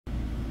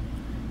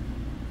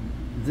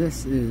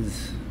This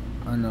is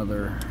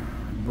another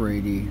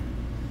Brady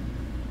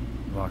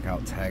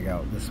lockout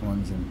tagout. This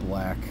one's in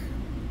black.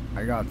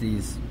 I got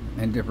these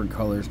in different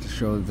colors to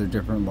show that they're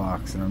different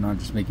locks, and I'm not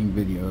just making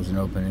videos and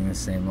opening the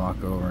same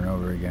lock over and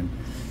over again.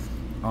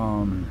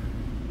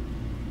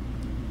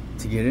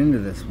 To get into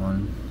this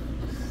one,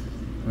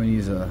 I'm going to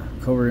use a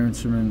Covert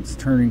Instruments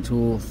turning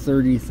tool,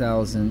 30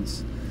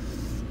 thousandths,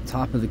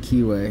 top of the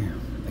keyway.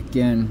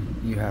 Again,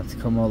 you have to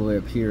come all the way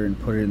up here and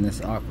put it in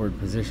this awkward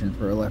position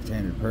for a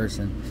left-handed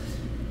person.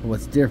 But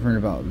what's different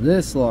about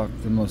this lock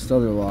than most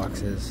other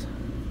locks is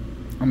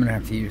I'm going to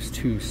have to use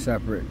two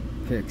separate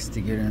picks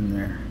to get in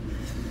there.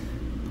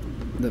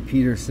 The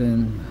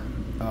Peterson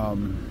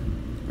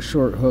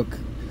short hook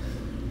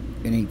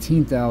in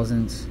 18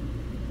 thousandths,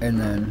 and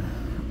then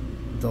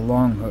the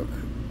long hook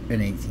in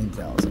 18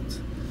 thousandths.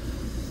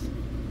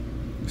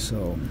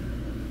 So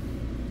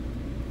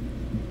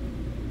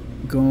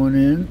going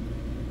in,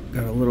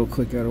 got a little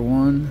click out of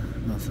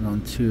 1, nothing on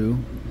 2,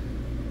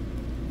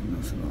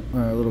 nothing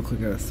on, a little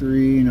click out of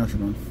 3,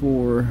 nothing on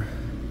 4,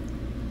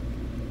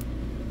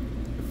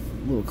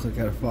 little click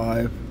out of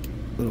 5,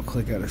 little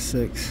click out of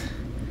 6.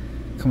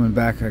 Coming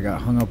back, I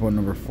got hung up on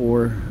number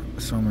 4,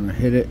 so I'm going to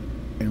hit it,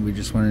 and we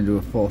just went into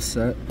a false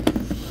set.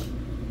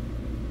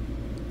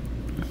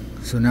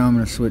 So now I'm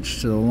going to switch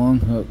to the long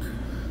hook,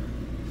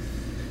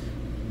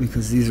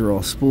 because these are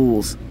all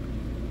spools.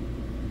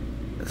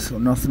 So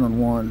nothing on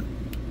 1,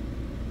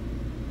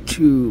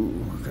 2,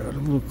 got a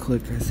little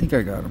click, I think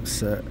I got them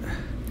set.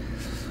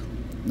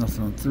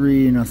 Nothing on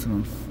 3, nothing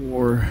on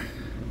 4,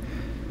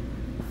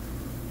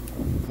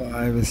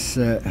 5 is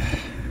set,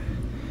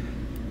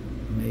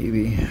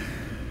 maybe.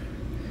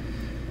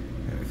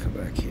 Gotta come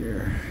back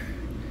here.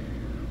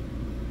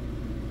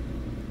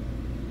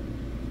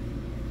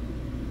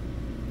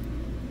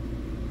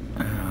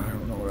 I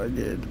don't know what I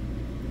did.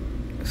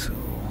 So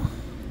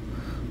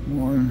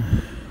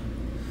 1,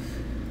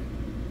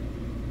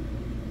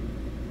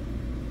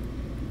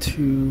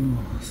 2,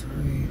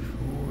 3,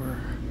 4.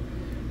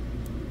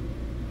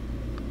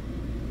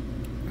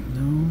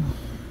 No.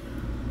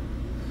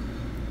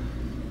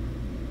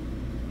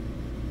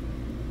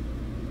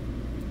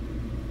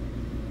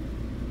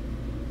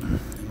 I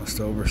must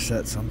have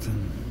overset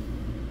something.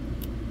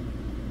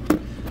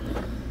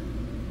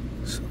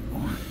 So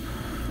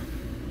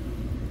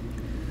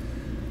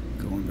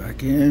going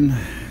back in.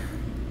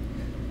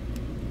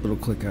 Little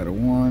click out of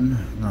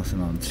 1,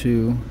 nothing on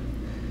 2,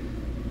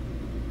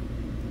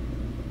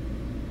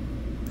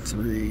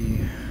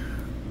 3,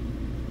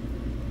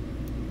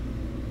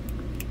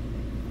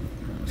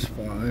 that's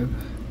 5.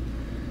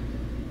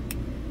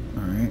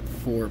 Alright,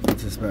 4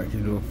 puts us back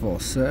into a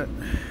false set.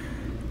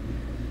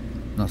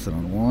 Nothing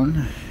on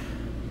 1.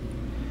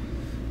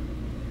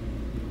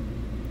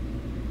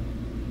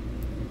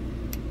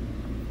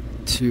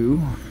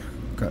 2,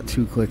 got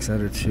 2 clicks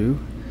out of 2.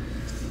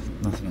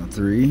 Nothing on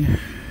 3.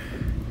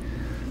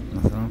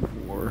 Nothing on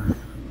 4.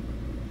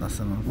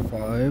 Nothing on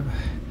 5.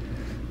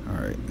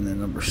 Alright, and then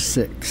number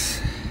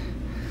 6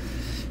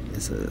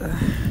 is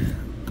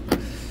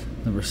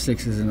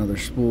another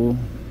spool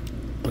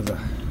with a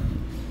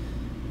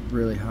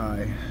really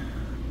high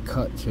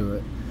cut to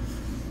it.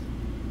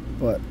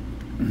 But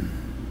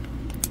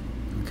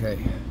okay.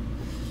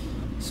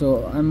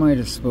 So I might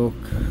have spoke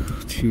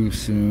too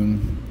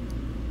soon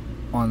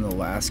on the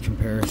last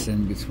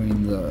comparison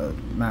between the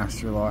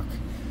Master Lock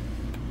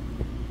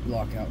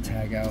lockout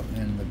tagout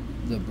and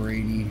the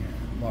Brady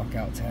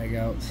lockout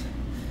tagouts.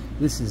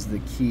 This is the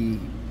key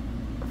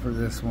for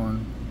this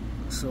one.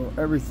 So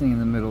everything in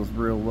the middle is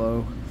real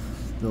low,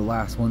 the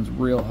last one's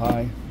real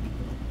high.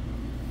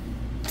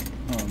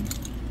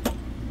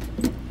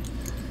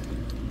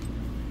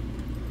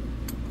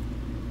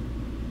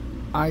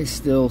 I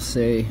still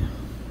say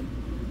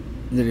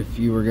that if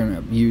you were going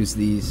to use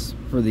these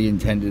for the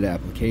intended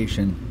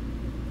application,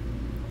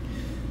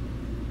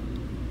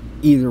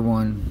 either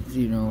one,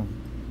 you know,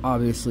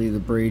 obviously the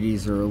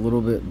Brady's are a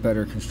little bit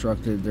better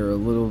constructed, they're a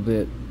little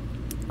bit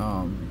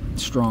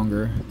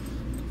stronger,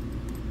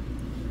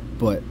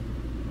 but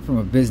from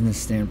a business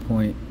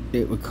standpoint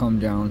it would come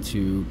down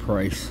to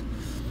price.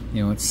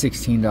 You know, it's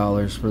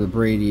 $16 for the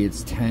Brady,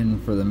 it's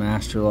 $10 for the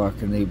Master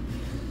Lock, and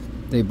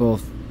they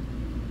both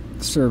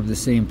serve the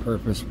same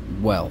purpose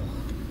well.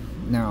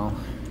 Now,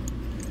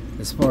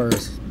 as far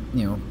as,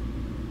 you know,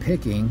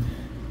 picking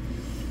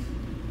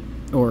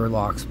or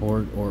lock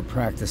sport or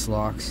practice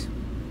locks,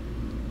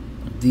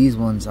 these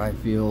ones I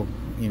feel,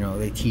 you know,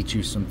 they teach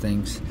you some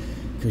things,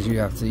 because you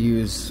have to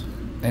use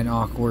an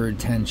awkward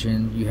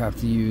tension, you have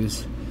to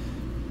use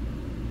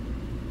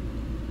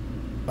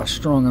a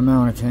strong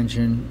amount of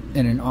tension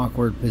in an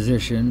awkward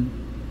position,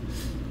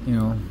 you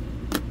know,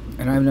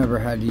 and I've never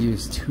had to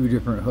use 2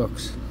 different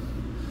hooks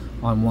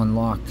on one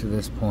lock to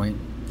this point.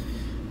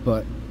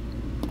 But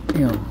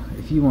you know,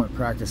 if you want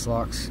practice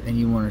locks and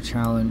you want a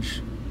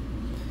challenge,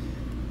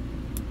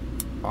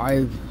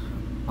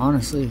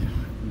 honestly,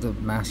 the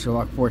Master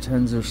Lock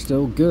 410s are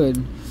still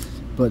good,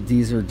 but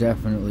these are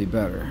definitely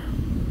better.